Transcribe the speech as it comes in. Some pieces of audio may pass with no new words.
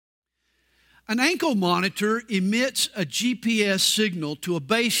An ankle monitor emits a GPS signal to a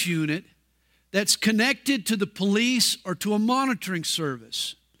base unit that's connected to the police or to a monitoring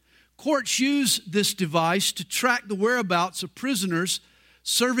service. Courts use this device to track the whereabouts of prisoners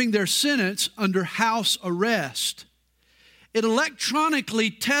serving their sentence under house arrest. It electronically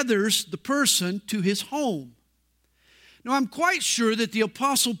tethers the person to his home. Now, I'm quite sure that the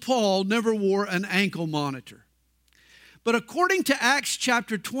Apostle Paul never wore an ankle monitor. But according to Acts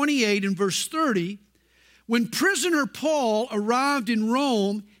chapter 28 and verse 30, when prisoner Paul arrived in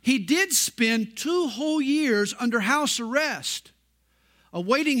Rome, he did spend 2 whole years under house arrest,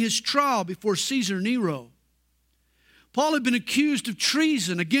 awaiting his trial before Caesar Nero. Paul had been accused of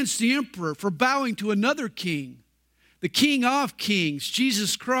treason against the emperor for bowing to another king, the King of Kings,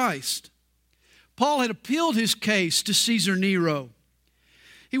 Jesus Christ. Paul had appealed his case to Caesar Nero.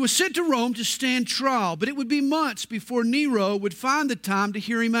 He was sent to Rome to stand trial, but it would be months before Nero would find the time to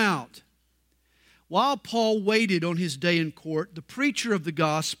hear him out. While Paul waited on his day in court, the preacher of the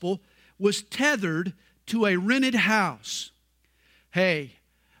gospel was tethered to a rented house. Hey,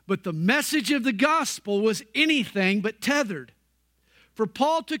 but the message of the gospel was anything but tethered. For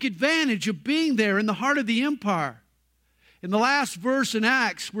Paul took advantage of being there in the heart of the empire. In the last verse in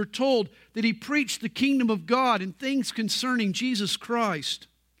Acts, we're told that he preached the kingdom of God and things concerning Jesus Christ.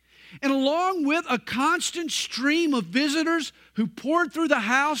 And along with a constant stream of visitors who poured through the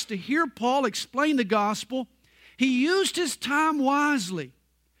house to hear Paul explain the gospel, he used his time wisely.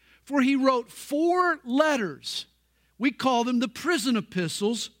 For he wrote 4 letters. We call them the prison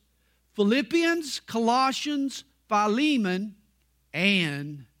epistles: Philippians, Colossians, Philemon,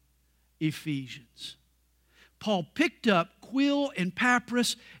 and Ephesians. Paul picked up quill and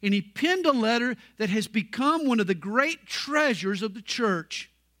papyrus, and he penned a letter that has become one of the great treasures of the church.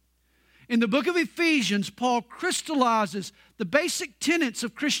 In the book of Ephesians, Paul crystallizes the basic tenets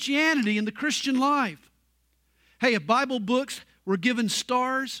of Christianity and the Christian life. Hey, if Bible books were given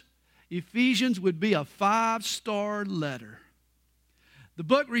stars, Ephesians would be a 5-star letter. The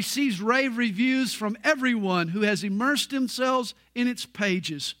book receives rave reviews from everyone who has immersed themselves in its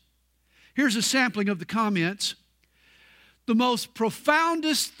pages. Here's a sampling of the comments. The most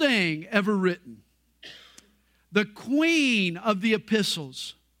profoundest thing ever written. The queen of the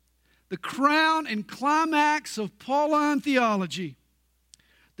epistles. The crown and climax of Pauline theology.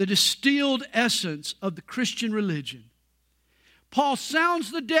 The distilled essence of the Christian religion. Paul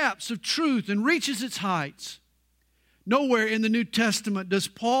sounds the depths of truth and reaches its heights. Nowhere in the New Testament does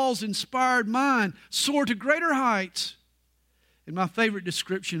Paul's inspired mind soar to greater heights. And my favorite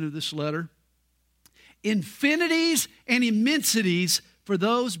description of this letter: infinities and immensities for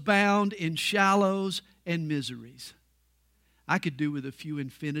those bound in shallows and miseries. I could do with a few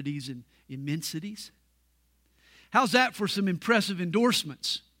infinities and immensities. How's that for some impressive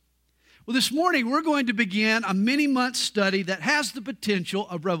endorsements? Well, this morning we're going to begin a many-month study that has the potential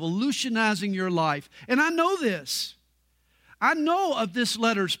of revolutionizing your life. And I know this. I know of this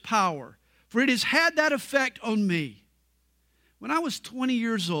letter's power, for it has had that effect on me. When I was 20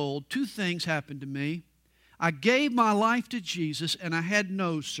 years old, 2 things happened to me. I gave my life to Jesus, and I had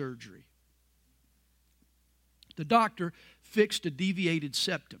nose surgery. The doctor fixed a deviated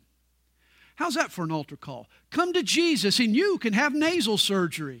septum. How's that for an altar call? Come to Jesus, and you can have nasal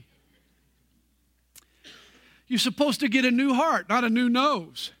surgery. You're supposed to get a new heart, not a new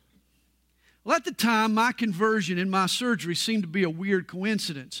nose. Well, at the time, my conversion and my surgery seemed to be a weird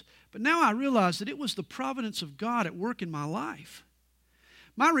coincidence. But now I realize that it was the providence of God at work in my life.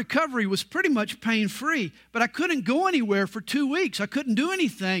 My recovery was pretty much pain-free, but I couldn't go anywhere for 2 weeks. I couldn't do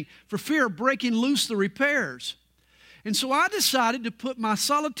anything for fear of breaking loose the repairs. And so I decided to put my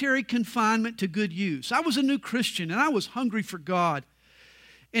solitary confinement to good use. I was a new Christian, and I was hungry for God.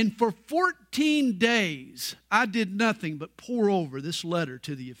 And for 14 days, I did nothing but pore over this letter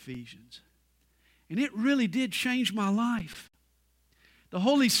to the Ephesians. And it really did change my life. The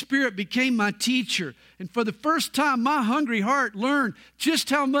Holy Spirit became my teacher. And for the first time, my hungry heart learned just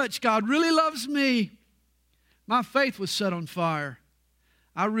how much God really loves me. My faith was set on fire.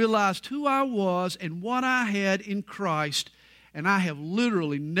 I realized who I was and what I had in Christ, and I have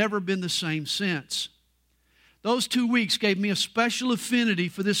literally never been the same since. Those 2 weeks gave me a special affinity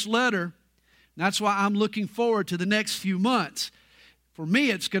for this letter. And that's why I'm looking forward to the next few months. For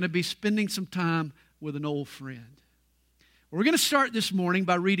me, it's going to be spending some time with an old friend. We're going to start this morning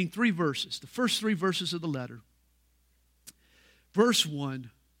by reading 3 verses, the first 3 verses of the letter. Verse 1,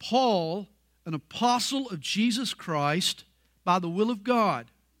 Paul, an apostle of Jesus Christ, by the will of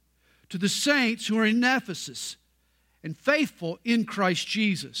God, to the saints who are in Ephesus and faithful in Christ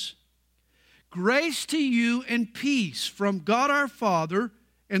Jesus. Grace to you and peace from God our Father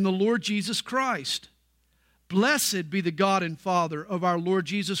and the Lord Jesus Christ. Blessed be the God and Father of our Lord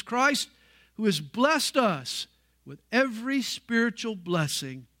Jesus Christ, who has blessed us with every spiritual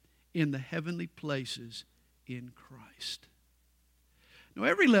blessing in the heavenly places in Christ. Now,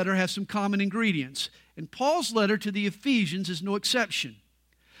 every letter has some common ingredients, and Paul's letter to the Ephesians is no exception.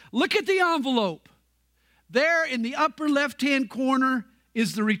 Look at the envelope. There in the upper left-hand corner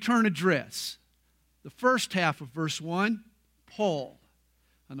is the return address. The first half of verse 1, Paul,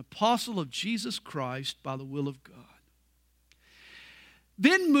 an apostle of Jesus Christ by the will of God.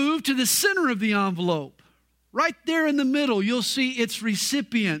 Then move to the center of the envelope. Right there in the middle, you'll see its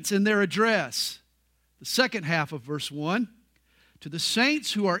recipients and their address. The second half of verse 1, to the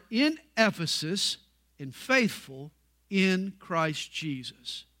saints who are in Ephesus and faithful in Christ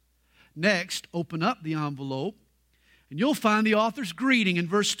Jesus. Next, open up the envelope, and you'll find the author's greeting in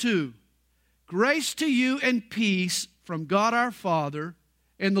verse 2. Grace to you and peace from God our Father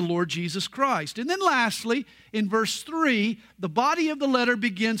and the Lord Jesus Christ. And then lastly, in verse 3, the body of the letter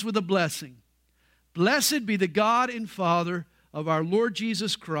begins with a blessing. Blessed be the God and Father of our Lord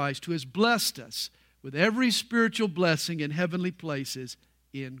Jesus Christ, who has blessed us with every spiritual blessing in heavenly places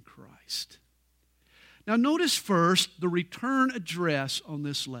in Christ. Now notice first the return address on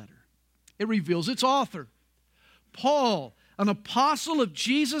this letter. It reveals its author, Paul, an apostle of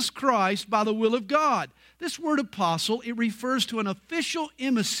Jesus Christ by the will of God. This word apostle, it refers to an official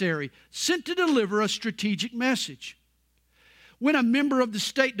emissary sent to deliver a strategic message. When a member of the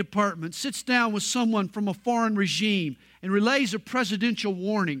State Department sits down with someone from a foreign regime and relays a presidential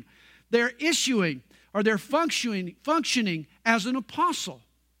warning, they're functioning as an apostle.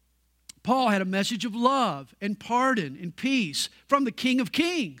 Paul had a message of love and pardon and peace from the King of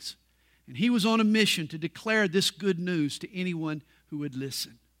Kings. And he was on a mission to declare this good news to anyone who would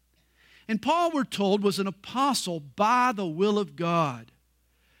listen. And Paul, we're told, was an apostle by the will of God.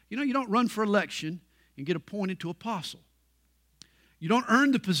 You know, you don't run for election and get appointed to apostle. You don't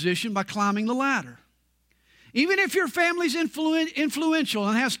earn the position by climbing the ladder. Even if your family's influential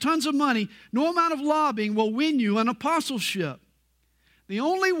and has tons of money, no amount of lobbying will win you an apostleship. The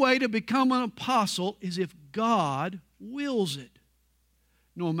only way to become an apostle is if God wills it.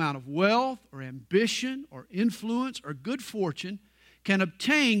 No amount of wealth or ambition or influence or good fortune can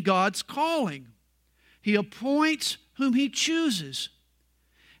obtain God's calling. He appoints whom He chooses.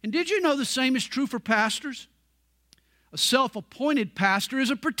 And did you know the same is true for pastors? A self-appointed pastor is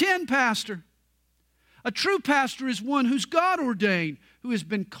a pretend pastor. A true pastor is one who's God ordained, who has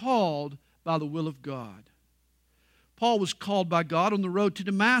been called by the will of God. Paul was called by God on the road to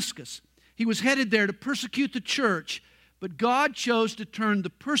Damascus. He was headed there to persecute the church, but God chose to turn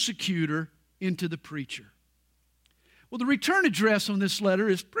the persecutor into the preacher. Well, the return address on this letter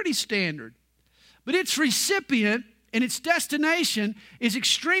is pretty standard, but its recipient and its destination is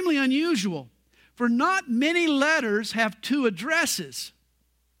extremely unusual, for not many letters have two addresses.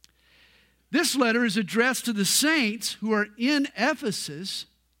 This letter is addressed to the saints who are in Ephesus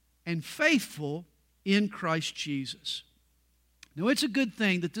and faithful in Christ Jesus. Now, it's a good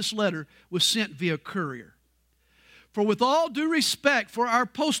thing that this letter was sent via courier. For with all due respect for our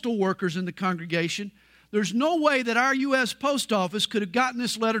postal workers in the congregation, there's no way that our U.S. Post Office could have gotten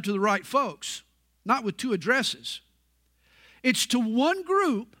this letter to the right folks, not with two addresses. It's to one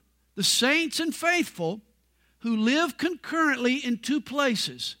group, the saints and faithful, who live concurrently in two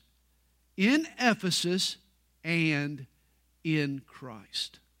places, in Ephesus and in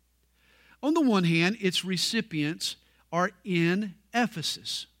Christ. On the one hand, its recipients are in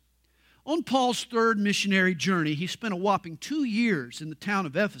Ephesus. On Paul's third missionary journey, he spent a whopping 2 years in the town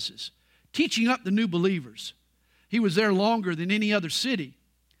of Ephesus, teaching up the new believers. He was there longer than any other city.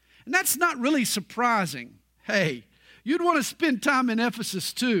 And that's not really surprising. Hey, you'd want to spend time in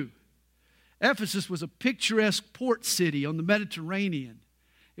Ephesus too. Ephesus was a picturesque port city on the Mediterranean.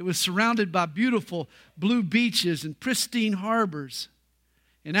 It was surrounded by beautiful blue beaches and pristine harbors.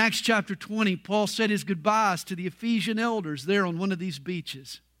 In Acts chapter 20, Paul said his goodbyes to the Ephesian elders there on one of these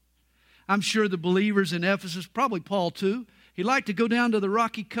beaches. I'm sure the believers in Ephesus, probably Paul too, he liked to go down to the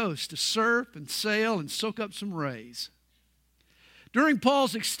rocky coast to surf and sail and soak up some rays. During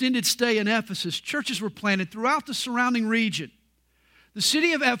Paul's extended stay in Ephesus, churches were planted throughout the surrounding region. The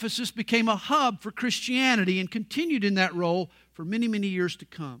city of Ephesus became a hub for Christianity and continued in that role for many, many years to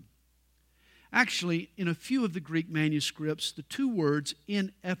come. Actually, in a few of the Greek manuscripts, the two words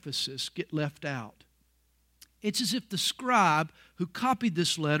 "in Ephesus" get left out. It's as if the scribe who copied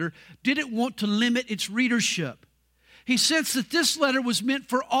this letter didn't want to limit its readership. He sensed that this letter was meant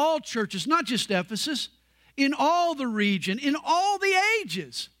for all churches, not just Ephesus, in all the region, in all the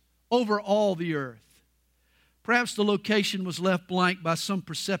ages, over all the earth. Perhaps the location was left blank by some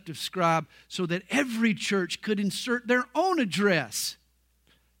perceptive scribe so that every church could insert their own address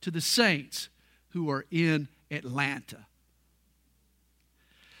to the saints who are in Atlanta.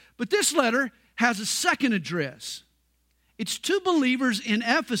 But this letter has a second address. It's to believers in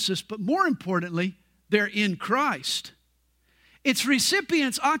Ephesus, but more importantly, they're in Christ. Its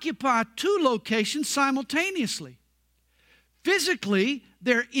recipients occupy two locations simultaneously. Physically,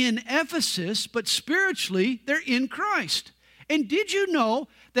 they're in Ephesus, but spiritually, they're in Christ. And did you know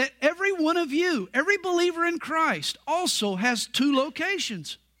that every one of you, every believer in Christ, also has two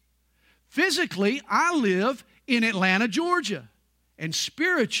locations? Physically, I live in Atlanta, Georgia. And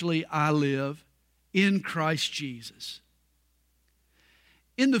spiritually, I live in Christ Jesus.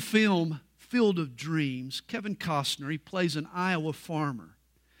 In the film Field of Dreams, Kevin Costner, he plays an Iowa farmer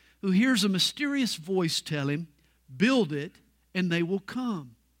who hears a mysterious voice tell him, "Build it and they will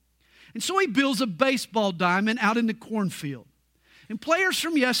come." And so he builds a baseball diamond out in the cornfield. And players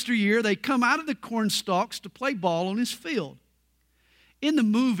from yesteryear, they come out of the corn stalks to play ball on his field. In the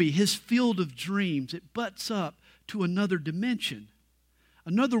movie, his Field of Dreams, it butts up to another dimension.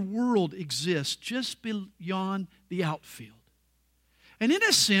 Another world exists just beyond the outfield. And in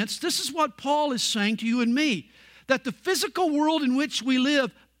a sense, this is what Paul is saying to you and me, that the physical world in which we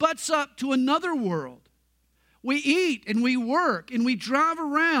live butts up to another world. We eat and we work and we drive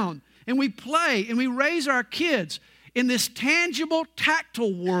around and we play and we raise our kids in this tangible,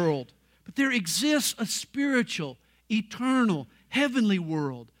 tactile world. But there exists a spiritual, eternal, heavenly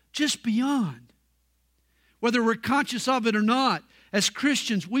world just beyond. Whether we're conscious of it or not, as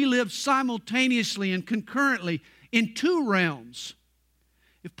Christians, we live simultaneously and concurrently in two realms.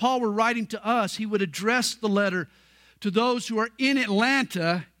 If Paul were writing to us, he would address the letter to those who are in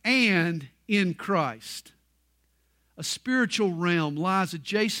Atlanta and in Christ. A spiritual realm lies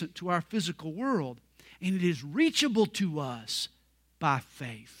adjacent to our physical world, and it is reachable to us by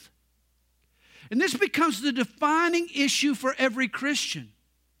faith. And this becomes the defining issue for every Christian.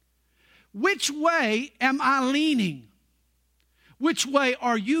 Which way am I leaning? Which way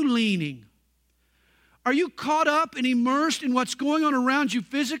are you leaning? Are you caught up and immersed in what's going on around you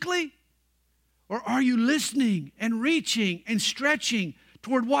physically? Or are you listening and reaching and stretching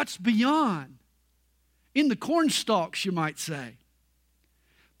toward what's beyond? In the corn stalks, you might say.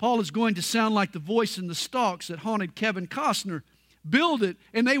 Paul is going to sound like the voice in the stalks that haunted Kevin Costner. Build it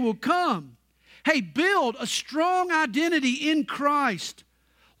and they will come. Hey, build a strong identity in Christ.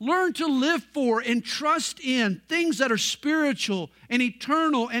 Learn to live for and trust in things that are spiritual and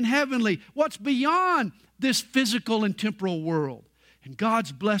eternal and heavenly. What's beyond this physical and temporal world. And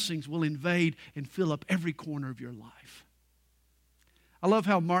God's blessings will invade and fill up every corner of your life. I love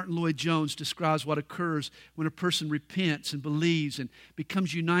how Martin Lloyd-Jones describes what occurs when a person repents and believes and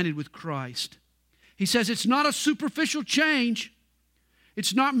becomes united with Christ. He says it's not a superficial change.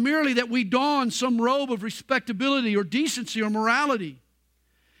 It's not merely that we don some robe of respectability or decency or morality.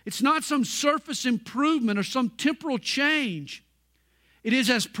 It's not some surface improvement or some temporal change. It is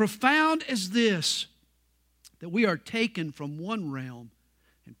as profound as this, that we are taken from one realm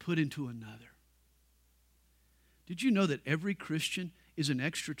and put into another. Did you know that every Christian is an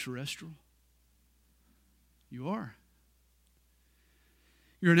extraterrestrial? You are.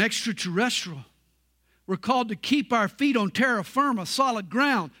 You're an extraterrestrial. We're called to keep our feet on terra firma, solid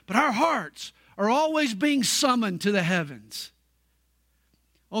ground, but our hearts are always being summoned to the heavens.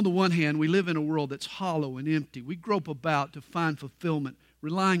 On the one hand, we live in a world that's hollow and empty. We grope about to find fulfillment,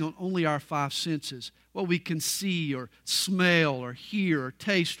 relying on only our five senses, what we can see or smell or hear or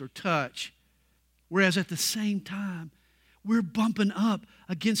taste or touch. Whereas at the same time, we're bumping up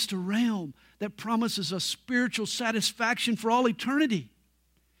against a realm that promises us spiritual satisfaction for all eternity.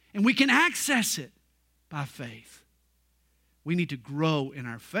 And we can access it by faith. We need to grow in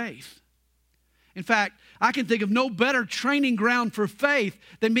our faith. In fact, I can think of no better training ground for faith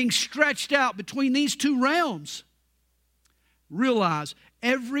than being stretched out between these two realms. Realize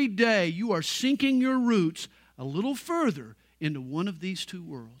every day you are sinking your roots a little further into one of these two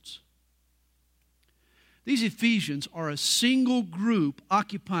worlds. These Ephesians are a single group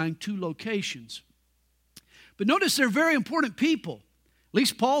occupying two locations. But notice they're very important people. At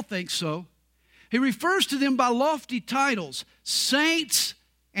least Paul thinks so. He refers to them by lofty titles, saints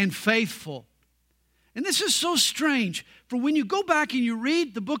and faithful. And this is so strange, for when you go back and you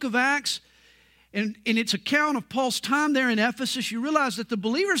read the book of Acts and its account of Paul's time there in Ephesus, you realize that the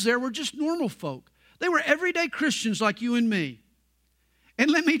believers there were just normal folk. They were everyday Christians like you and me. And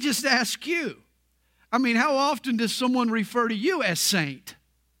let me just ask you, how often does someone refer to you as saint?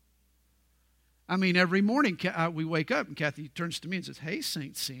 Every morning we wake up and Kathy turns to me and says, "Hey,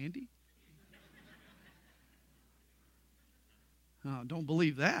 Saint Sandy." Oh, don't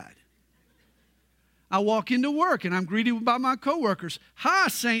believe that. I walk into work and I'm greeted by my coworkers. Hi,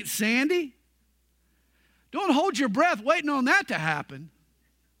 Saint Sandy. Don't hold your breath waiting on that to happen.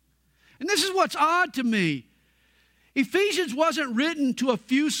 And this is what's odd to me. Ephesians wasn't written to a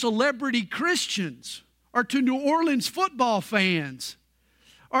few celebrity Christians or to New Orleans football fans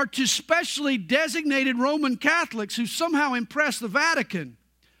or to specially designated Roman Catholics who somehow impress the Vatican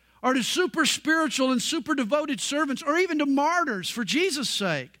or to super spiritual and super devoted servants or even to martyrs for Jesus'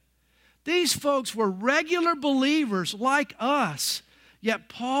 sake. These folks were regular believers like us, yet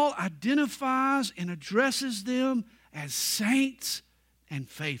Paul identifies and addresses them as saints and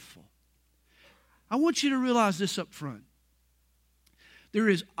faithful. I want you to realize this up front. There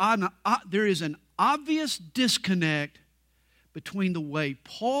is an obvious disconnect between the way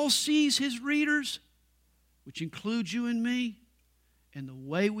Paul sees his readers, which includes you and me, and the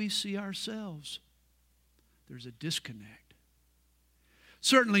way we see ourselves. There's a disconnect.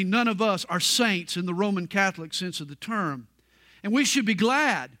 Certainly none of us are saints in the Roman Catholic sense of the term. And we should be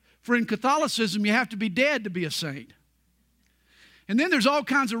glad, for in Catholicism you have to be dead to be a saint. And then there's all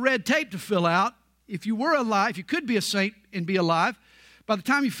kinds of red tape to fill out. If you were alive, you could be a saint and be alive. By the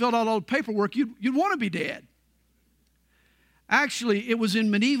time you filled out all the paperwork, you'd want to be dead. Actually, it was in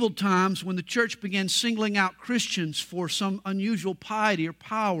medieval times when the church began singling out Christians for some unusual piety or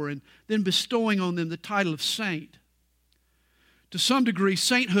power and then bestowing on them the title of saint. To some degree,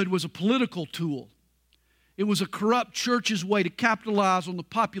 sainthood was a political tool. It was a corrupt church's way to capitalize on the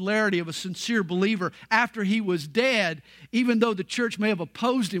popularity of a sincere believer after he was dead, even though the church may have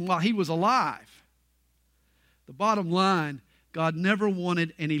opposed him while he was alive. The bottom line, God never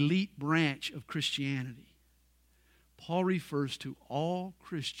wanted an elite branch of Christianity. Paul refers to all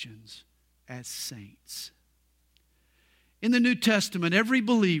Christians as saints. In the New Testament, every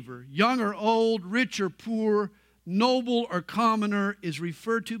believer, young or old, rich or poor, noble or commoner, is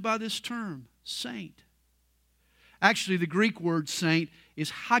referred to by this term, saint. Actually, the Greek word saint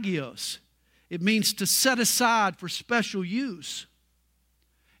is hagios. It means to set aside for special use.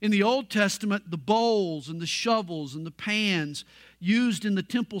 In the Old Testament, the bowls and the shovels and the pans used in the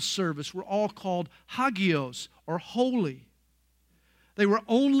temple service were all called hagios, or holy. They were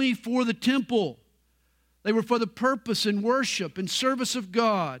only for the temple. They were for the purpose and worship and service of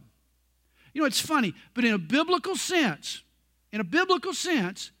God. You know, it's funny, but in a biblical sense,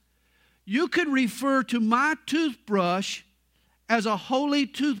 you could refer to my toothbrush as a holy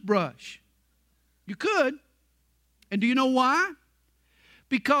toothbrush. You could. And do you know why?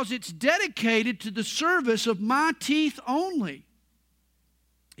 Because it's dedicated to the service of my teeth only.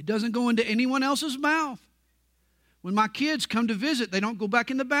 It doesn't go into anyone else's mouth. When my kids come to visit, they don't go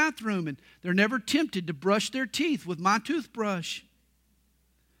back in the bathroom, and they're never tempted to brush their teeth with my toothbrush.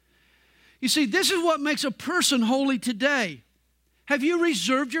 You see, this is what makes a person holy today. Have you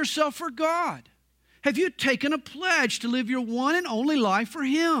reserved yourself for God? Have you taken a pledge to live your one and only life for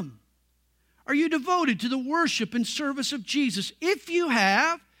Him? Are you devoted to the worship and service of Jesus? If you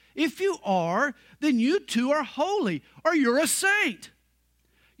are, then you too are holy, or you're a saint.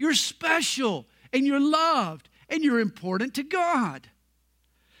 You're special, and you're loved, and you're important to God.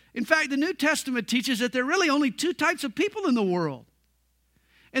 In fact, the New Testament teaches that there are really only two types of people in the world.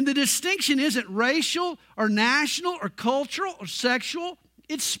 And the distinction isn't racial or national or cultural or sexual.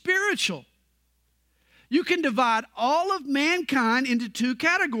 It's spiritual. You can divide all of mankind into two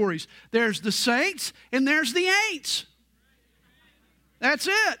categories. There's the saints and there's the ain'ts. That's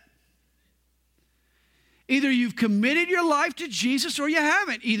it. Either you've committed your life to Jesus or you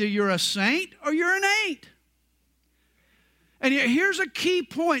haven't. Either you're a saint or you're an ain't. And here's a key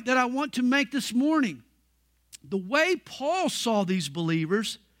point that I want to make this morning. The way Paul saw these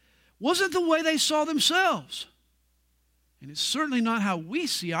believers wasn't the way they saw themselves. And it's certainly not how we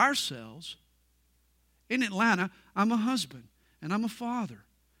see ourselves. In Atlanta, I'm a husband, and I'm a father,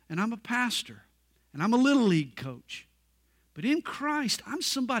 and I'm a pastor, and I'm a little league coach. But in Christ, I'm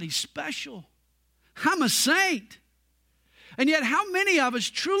somebody special. I'm a saint. And yet, how many of us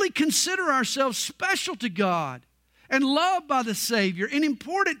truly consider ourselves special to God and loved by the Savior and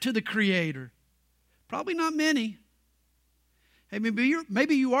important to the Creator? Probably not many. Hey,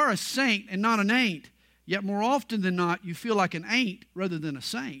 maybe you are a saint and not an ain't, yet more often than not, you feel like an ain't rather than a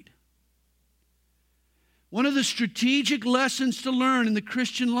saint. One of the strategic lessons to learn in the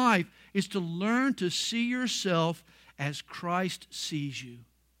Christian life is to learn to see yourself as Christ sees you.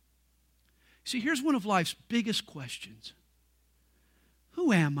 See, here's one of life's biggest questions.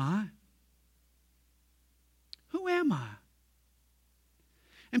 Who am I? Who am I?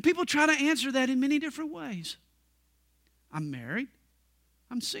 And people try to answer that in many different ways. I'm married.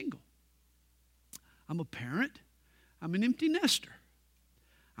 I'm single. I'm a parent. I'm an empty nester.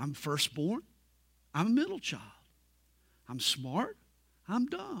 I'm firstborn. I'm a middle child. I'm smart. I'm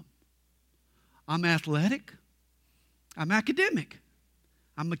dumb. I'm athletic. I'm academic.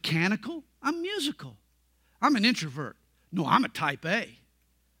 I'm mechanical. I'm musical. I'm an introvert. No, I'm a type A.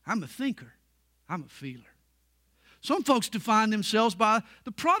 I'm a thinker. I'm a feeler. Some folks define themselves by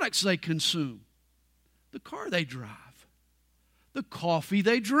the products they consume, the car they drive, the coffee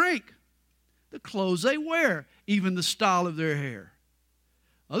they drink, the clothes they wear, even the style of their hair.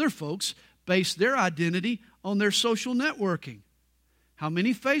 Other folks base their identity on their social networking. How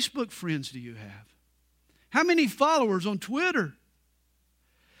many Facebook friends do you have? How many followers on Twitter?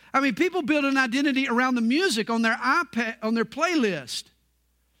 I mean, people build an identity around the music on their iPad, on their playlist.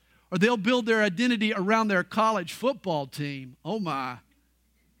 Or they'll build their identity around their college football team. Oh my.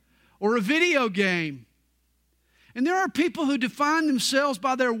 Or a video game. And there are people who define themselves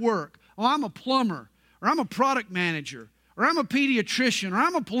by their work. Oh, I'm a plumber, or I'm a product manager, or I'm a pediatrician, or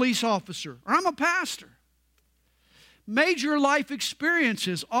I'm a police officer, or I'm a pastor. Major life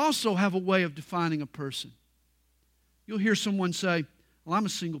experiences also have a way of defining a person. You'll hear someone say, well, I'm a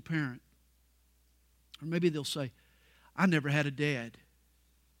single parent. Or maybe they'll say, I never had a dad.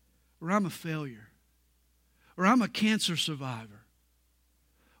 Or I'm a failure. Or I'm a cancer survivor.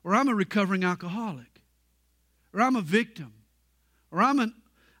 Or I'm a recovering alcoholic. Or I'm a victim. Or I'm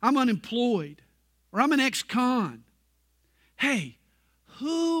unemployed. Or I'm an ex-con. Hey,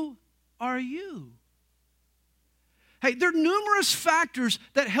 who are you? Hey, there are numerous factors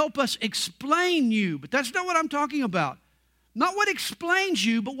that help us explain you, but that's not what I'm talking about. Not what explains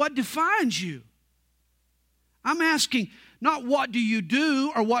you, but what defines you. I'm asking, not what do you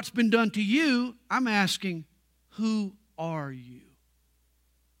do or what's been done to you. I'm asking, who are you?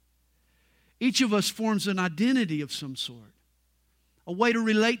 Each of us forms an identity of some sort, a way to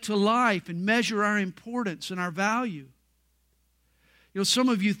relate to life and measure our importance and our value. You know, some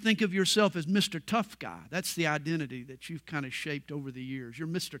of you think of yourself as Mr. Tough Guy. That's the identity that you've kind of shaped over the years. You're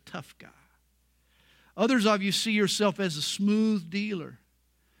Mr. Tough Guy. Others of you see yourself as a smooth dealer.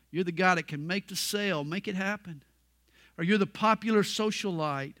 You're the guy that can make the sale, make it happen. Or you're the popular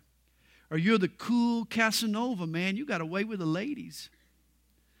socialite. Or you're the cool Casanova, man. You got away with the ladies.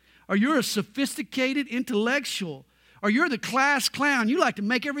 Or you're a sophisticated intellectual. Or you're the class clown. You like to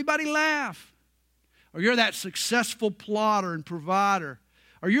make everybody laugh. Or you're that successful plotter and provider.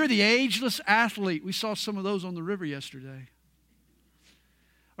 Or you're the ageless athlete. We saw some of those on the river yesterday.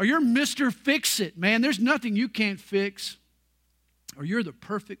 Or you're Mr. Fix-It. Man, there's nothing you can't fix. Or you're the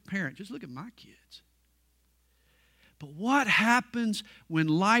perfect parent. Just look at my kids. But what happens when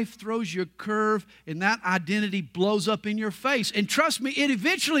life throws you a curve and that identity blows up in your face? And trust me, it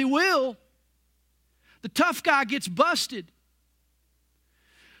eventually will. The tough guy gets busted.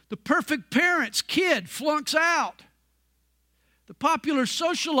 The perfect parent's kid flunks out. The popular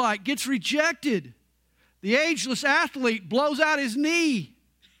socialite gets rejected. The ageless athlete blows out his knee.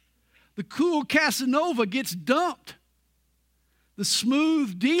 The cool Casanova gets dumped. The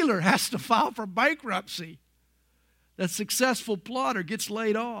smooth dealer has to file for bankruptcy. The successful plotter gets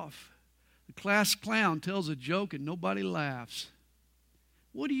laid off. The class clown tells a joke and nobody laughs.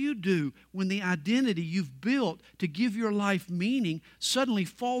 What do you do when the identity you've built to give your life meaning suddenly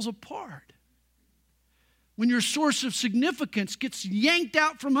falls apart? When your source of significance gets yanked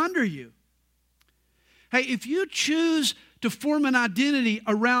out from under you? Hey, if you choose to form an identity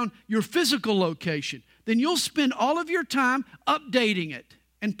around your physical location, then you'll spend all of your time updating it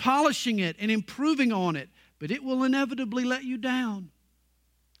and polishing it and improving on it, but it will inevitably let you down.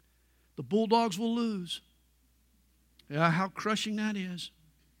 The Bulldogs will lose. Yeah, how crushing that is.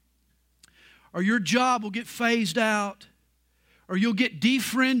 Or your job will get phased out, or you'll get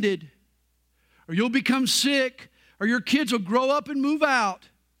defriended, or you'll become sick, or your kids will grow up and move out,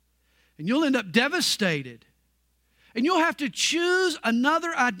 and you'll end up devastated. And you'll have to choose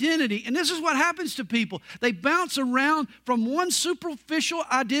another identity. And this is what happens to people. They bounce around from one superficial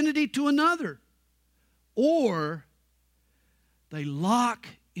identity to another. Or they lock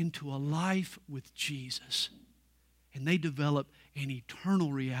into a life with Jesus. And they develop an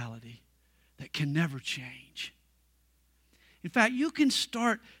eternal reality that can never change. In fact, you can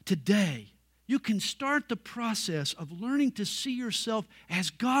start today. You can start the process of learning to see yourself as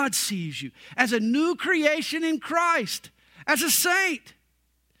God sees you, as a new creation in Christ, as a saint.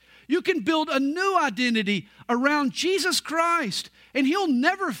 You can build a new identity around Jesus Christ, and He'll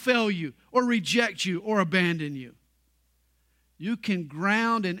never fail you or reject you or abandon you. You can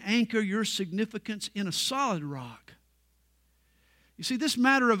ground and anchor your significance in a solid rock. You see, this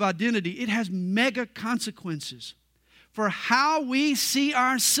matter of identity, it has mega consequences for how we see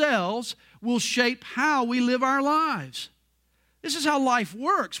ourselves will shape how we live our lives. This is how life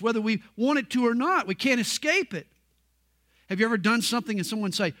works, whether we want it to or not. We can't escape it. Have you ever done something and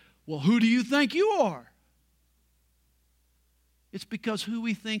someone say, well, who do you think you are? It's because who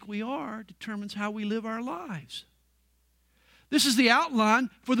we think we are determines how we live our lives. This is the outline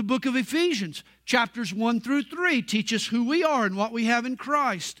for the book of Ephesians. Chapters 1 through 3 teach us who we are and what we have in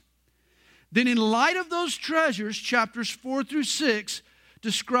Christ. Then in light of those treasures, chapters 4 through 6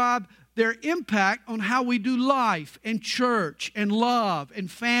 describe their impact on how we do life and church and love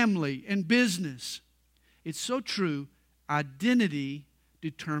and family and business. It's so true. Identity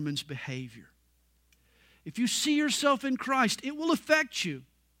determines behavior. If you see yourself in Christ, it will affect you.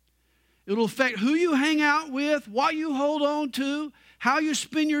 It will affect who you hang out with, what you hold on to, how you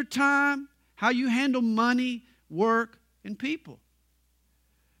spend your time, how you handle money, work, and people.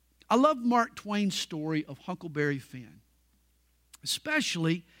 I love Mark Twain's story of Huckleberry Finn,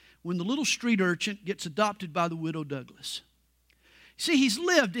 especially when the little street urchin gets adopted by the widow Douglas. See, he's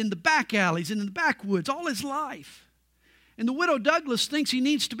lived in the back alleys and in the backwoods all his life. And the widow Douglas thinks he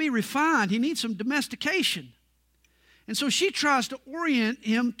needs to be refined. He needs some domestication. And so she tries to orient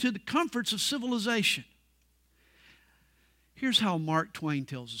him to the comforts of civilization. Here's how Mark Twain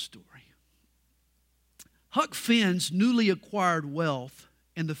tells the story. Huck Finn's newly acquired wealth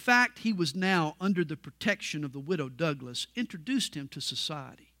and the fact he was now under the protection of the widow Douglas introduced him to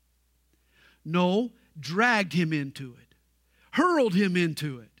society. No, dragged him into it, hurled him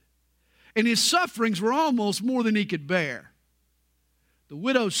into it. And his sufferings were almost more than he could bear. The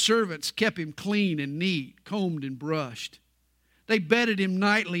widow's servants kept him clean and neat, combed and brushed. They bedded him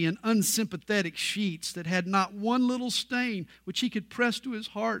nightly in unsympathetic sheets that had not one little stain which he could press to his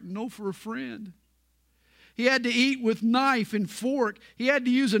heart and know for a friend. He had to eat with knife and fork. He had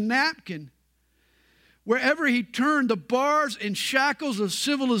to use a napkin. Wherever he turned, the bars and shackles of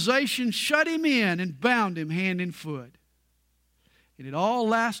civilization shut him in and bound him hand and foot. And it all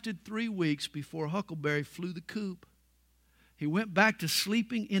lasted 3 weeks before Huckleberry flew the coop. He went back to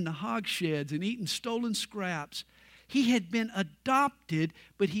sleeping in the hog sheds and eating stolen scraps. He had been adopted,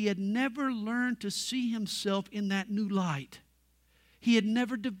 but he had never learned to see himself in that new light. He had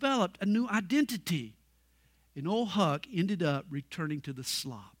never developed a new identity. And old Huck ended up returning to the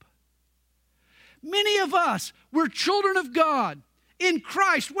slop. Many of us, we're children of God. In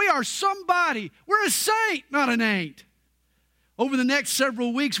Christ, we are somebody. We're a saint, not an ain't. Over the next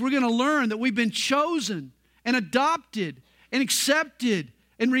several weeks, we're going to learn that we've been chosen and adopted and accepted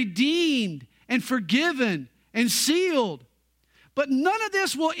and redeemed and forgiven and sealed. But none of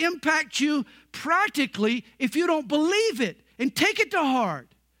this will impact you practically if you don't believe it and take it to heart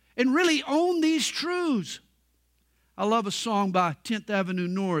and really own these truths. I love a song by 10th Avenue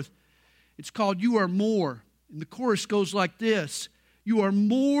North. It's called You Are More. And the chorus goes like this. You are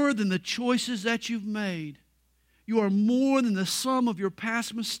more than the choices that you've made. You are more than the sum of your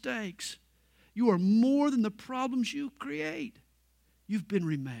past mistakes. You are more than the problems you create. You've been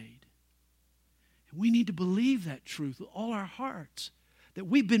remade. And we need to believe that truth with all our hearts, that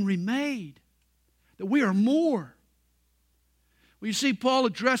we've been remade, that we are more. Well, you see, Paul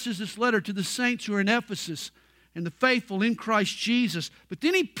addresses this letter to the saints who are in Ephesus and the faithful in Christ Jesus. But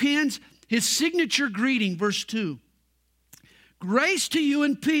then he pens his signature greeting, verse 2. Grace to you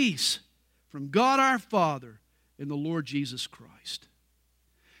and peace from God our Father and the Lord Jesus Christ.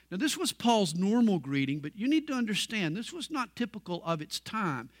 Now, this was Paul's normal greeting, but you need to understand this was not typical of its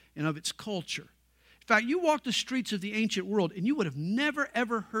time and of its culture. In fact, you walk the streets of the ancient world and you would have never,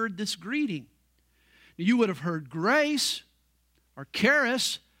 ever heard this greeting. Now, you would have heard grace or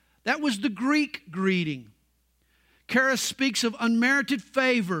charis. That was the Greek greeting. Charis speaks of unmerited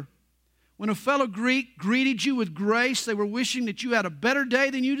favor. When a fellow Greek greeted you with grace, they were wishing that you had a better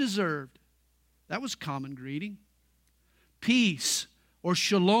day than you deserved. That was common greeting. Peace or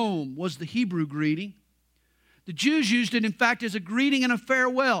shalom was the Hebrew greeting. The Jews used it, in fact, as a greeting and a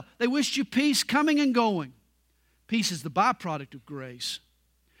farewell. They wished you peace coming and going. Peace is the byproduct of grace.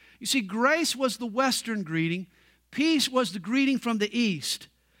 You see, grace was the Western greeting. Peace was the greeting from the East.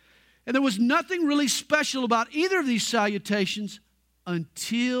 And there was nothing really special about either of these salutations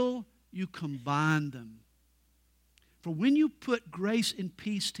until you combine them. For when you put grace and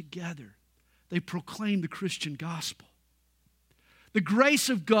peace together, they proclaim the Christian gospel. The grace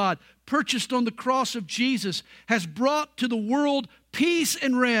of God, purchased on the cross of Jesus, has brought to the world peace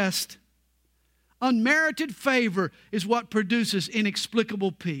and rest. Unmerited favor is what produces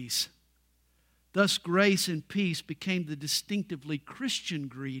inexplicable peace. Thus, grace and peace became the distinctively Christian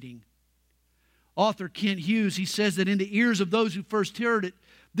greeting. Author Kent Hughes, he says that in the ears of those who first heard it,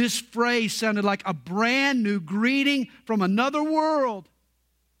 this phrase sounded like a brand new greeting from another world.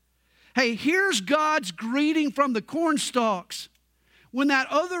 Hey, here's God's greeting from the cornstalks. When that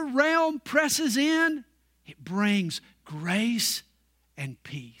other realm presses in, it brings grace and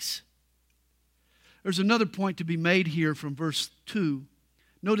peace. There's another point to be made here from verse 2.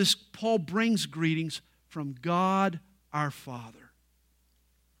 Notice Paul brings greetings from God our Father.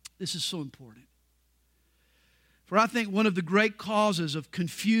 This is so important. For I think one of the great causes of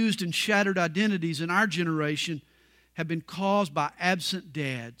confused and shattered identities in our generation have been caused by absent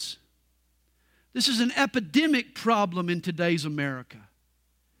dads. This is an epidemic problem in today's America.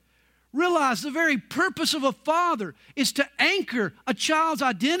 Realize the very purpose of a father is to anchor a child's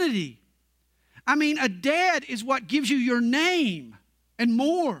identity. I mean, a dad is what gives you your name and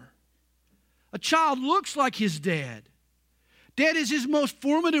more. A child looks like his dad. Dad is his most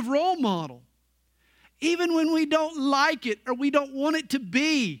formative role model. Even when we don't like it or we don't want it to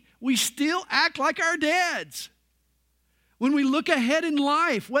be, we still act like our dads. When we look ahead in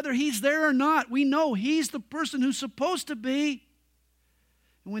life, whether he's there or not, we know he's the person who's supposed to be.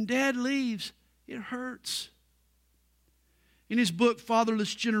 And when Dad leaves, it hurts. In his book,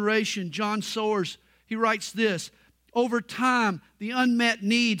 Fatherless Generation, John Sowers, he writes this: over time, the unmet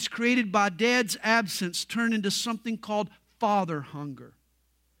needs created by Dad's absence turn into something called father hunger.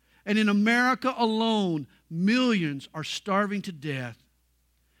 And in America alone, millions are starving to death.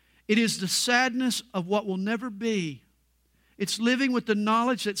 It is the sadness of what will never be. It's living with the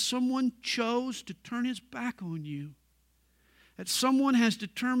knowledge that someone chose to turn his back on you. That someone has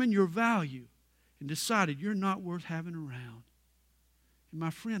determined your value and decided you're not worth having around. And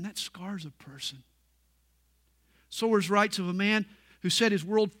my friend, that scars a person. Sowers writes of a man who said his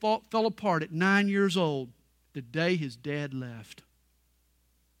world fell apart at 9 years old, the day his dad left.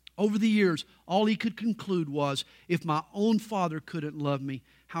 Over the years, all he could conclude was, if my own father couldn't love me,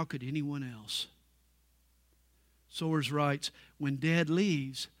 how could anyone else? Sowers writes, when Dad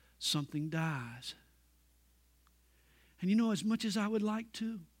leaves, something dies. And you know, as much as I would like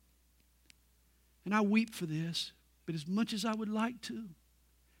to, and I weep for this, but as much as I would like to,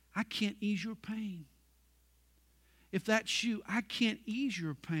 I can't ease your pain. If that's you, I can't ease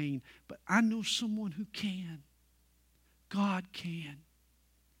your pain, but I know someone who can. God can.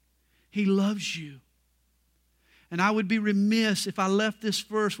 He loves you. And I would be remiss if I left this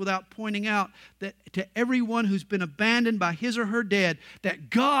verse without pointing out that to everyone who's been abandoned by his or her dad, that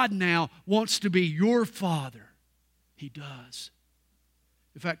God now wants to be your father. He does.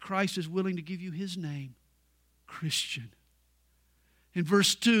 In fact, Christ is willing to give you his name, Christian. In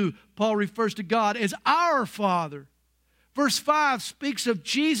verse 2, Paul refers to God as our Father. Verse 5 speaks of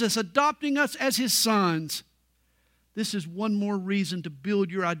Jesus adopting us as his sons. This is one more reason to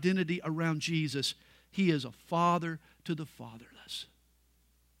build your identity around Jesus. He is a father to the fatherless.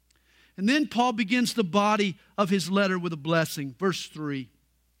 And then Paul begins the body of his letter with a blessing. Verse 3.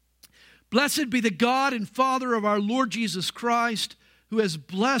 Blessed be the God and Father of our Lord Jesus Christ, who has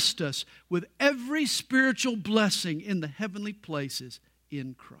blessed us with every spiritual blessing in the heavenly places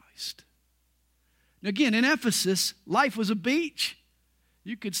in Christ. Now again, in Ephesus, life was a beach.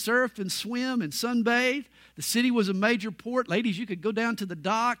 You could surf and swim and sunbathe. The city was a major port. Ladies, you could go down to the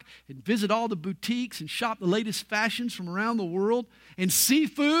dock and visit all the boutiques and shop the latest fashions from around the world. And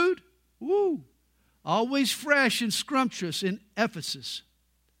seafood, woo, always fresh and scrumptious in Ephesus.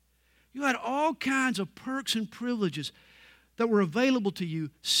 You had all kinds of perks and privileges that were available to you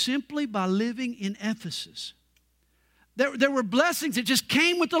simply by living in Ephesus. There were blessings that just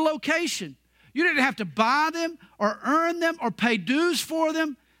came with the location. You didn't have to buy them or earn them or pay dues for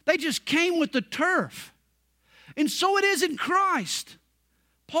them. They just came with the turf. And so it is in Christ.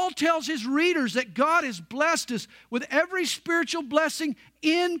 Paul tells his readers that God has blessed us with every spiritual blessing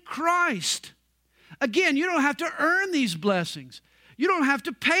in Christ. Again, you don't have to earn these blessings. You don't have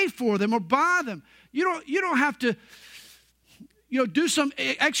to pay for them or buy them. You don't have to do some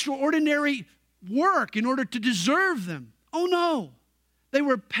extraordinary work in order to deserve them. Oh no. They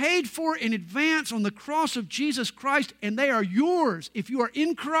were paid for in advance on the cross of Jesus Christ, and they are yours if you are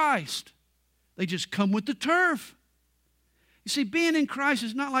in Christ. They just come with the turf. You see, being in Christ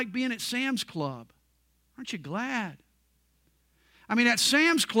is not like being at Sam's Club. Aren't you glad? I mean, at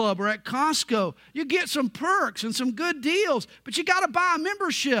Sam's Club or at Costco, you get some perks and some good deals, but you got to buy a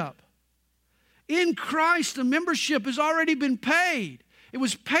membership. In Christ, the membership has already been paid. It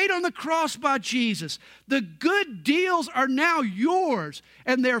was paid on the cross by Jesus. The good deals are now yours,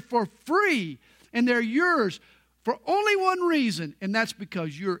 and they're for free, and they're yours for only one reason, and that's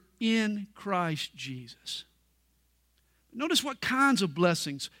because you're in Christ Jesus. Notice what kinds of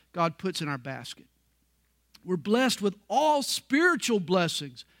blessings God puts in our basket. We're blessed with all spiritual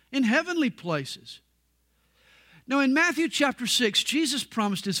blessings in heavenly places. Now, in Matthew chapter 6, Jesus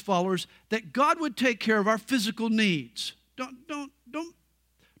promised his followers that God would take care of our physical needs. Don't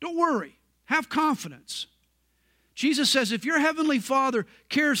worry. Have confidence. Jesus says, if your heavenly Father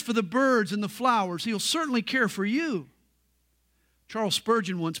cares for the birds and the flowers, he'll certainly care for you. Charles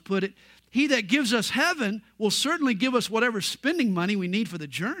Spurgeon once put it, he that gives us heaven will certainly give us whatever spending money we need for the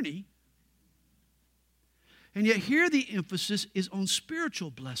journey. And yet here the emphasis is on spiritual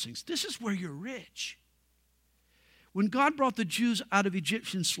blessings. This is where you're rich. When God brought the Jews out of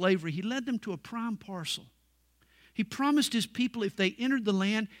Egyptian slavery, he led them to a prime parcel. He promised his people if they entered the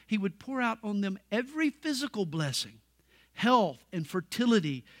land, he would pour out on them every physical blessing, health and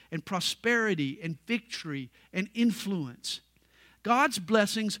fertility and prosperity and victory and influence. God's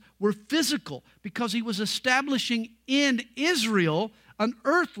blessings were physical because he was establishing in Israel an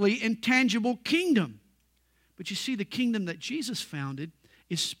earthly and tangible kingdom. But you see, the kingdom that Jesus founded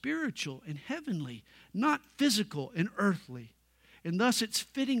is spiritual and heavenly, not physical and earthly. And thus it's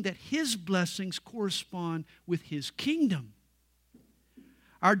fitting that his blessings correspond with his kingdom.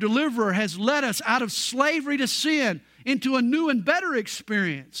 Our deliverer has led us out of slavery to sin into a new and better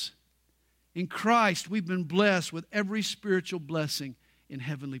experience. In Christ, we've been blessed with every spiritual blessing in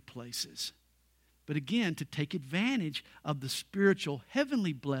heavenly places. But again, to take advantage of the spiritual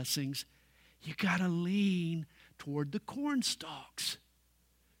heavenly blessings, you got to lean toward the corn stalks,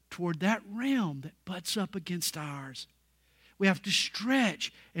 toward that realm that butts up against ours. We have to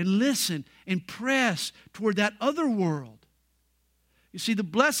stretch and listen and press toward that other world. You see, the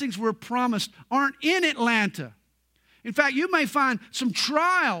blessings we're promised aren't in Atlanta. In fact, you may find some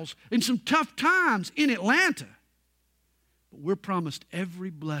trials and some tough times in Atlanta. But we're promised every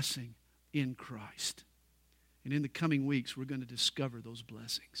blessing in Christ. And in the coming weeks, we're going to discover those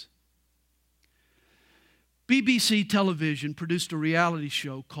blessings. BBC television produced a reality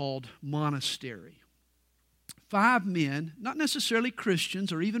show called Monastery. 5 men, not necessarily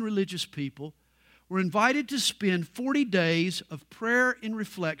Christians or even religious people, were invited to spend 40 days of prayer and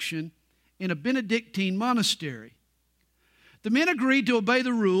reflection in a Benedictine monastery. The men agreed to obey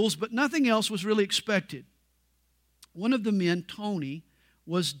the rules, but nothing else was really expected. One of the men, Tony,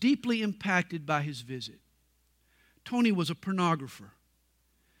 was deeply impacted by his visit. Tony was a pornographer.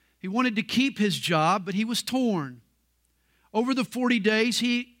 He wanted to keep his job, but he was torn. Over the 40 days,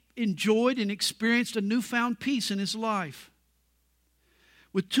 he enjoyed and experienced a newfound peace in his life.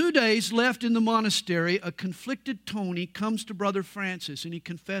 With 2 days left in the monastery, a conflicted Tony comes to Brother Francis and he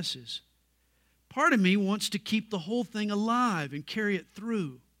confesses, "Part of me wants to keep the whole thing alive and carry it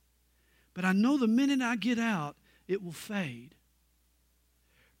through. But I know the minute I get out, it will fade."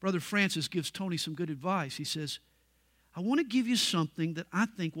 Brother Francis gives Tony some good advice. He says, "I want to give you something that I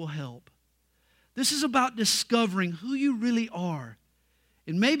think will help. This is about discovering who you really are.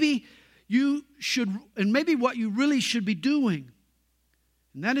 And maybe what you really should be doing.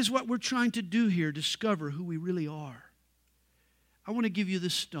 And that is what we're trying to do here, discover who we really are. I want to give you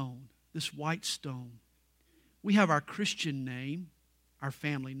this stone, this white stone. We have our Christian name, our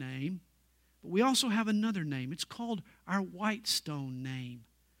family name, but we also have another name. It's called our white stone name.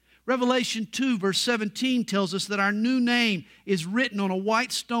 Revelation 2 verse 17 tells us that our new name is written on a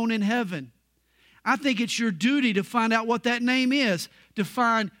white stone in heaven. I think it's your duty to find out what that name is, to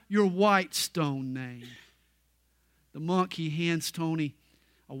find your white stone name." The monk, he hands Tony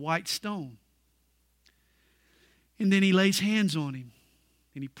a white stone. And then he lays hands on him.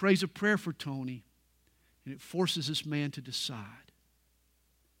 And he prays a prayer for Tony. And it forces this man to decide.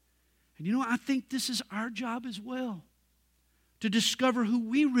 And you know, I think this is our job as well. To discover who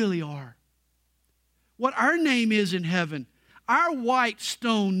we really are. What our name is in heaven. Our white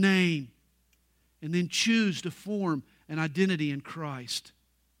stone name. And then choose to form an identity in Christ.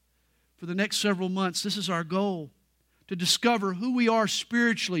 For the next several months, this is our goal. To discover who we are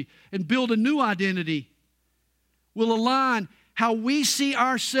spiritually and build a new identity. We'll align how we see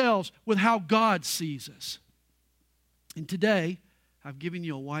ourselves with how God sees us. And today, I've given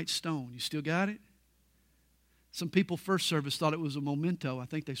you a white stone. You still got it? Some people first service thought it was a memento. I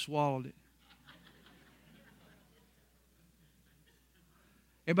think they swallowed it.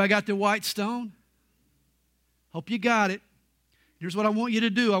 Everybody got their white stone? Hope you got it. Here's what I want you to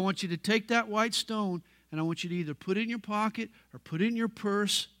do. I want you to take that white stone and I want you to either put it in your pocket or put it in your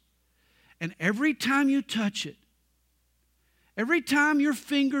purse. And every time you touch it, every time your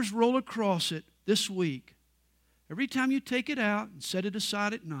fingers roll across it this week, every time you take it out and set it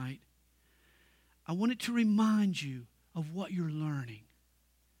aside at night, I want it to remind you of what you're learning.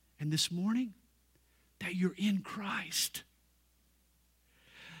 And this morning, that you're in Christ.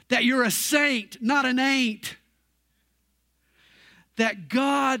 That you're a saint, not an ain't. That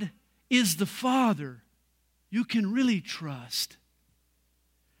God is the Father you can really trust.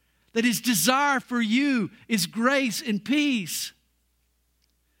 That His desire for you is grace and peace.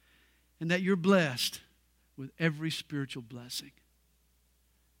 And that you're blessed with every spiritual blessing.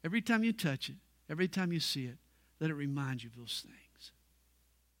 Every time you touch it, every time you see it, let it remind you of those things.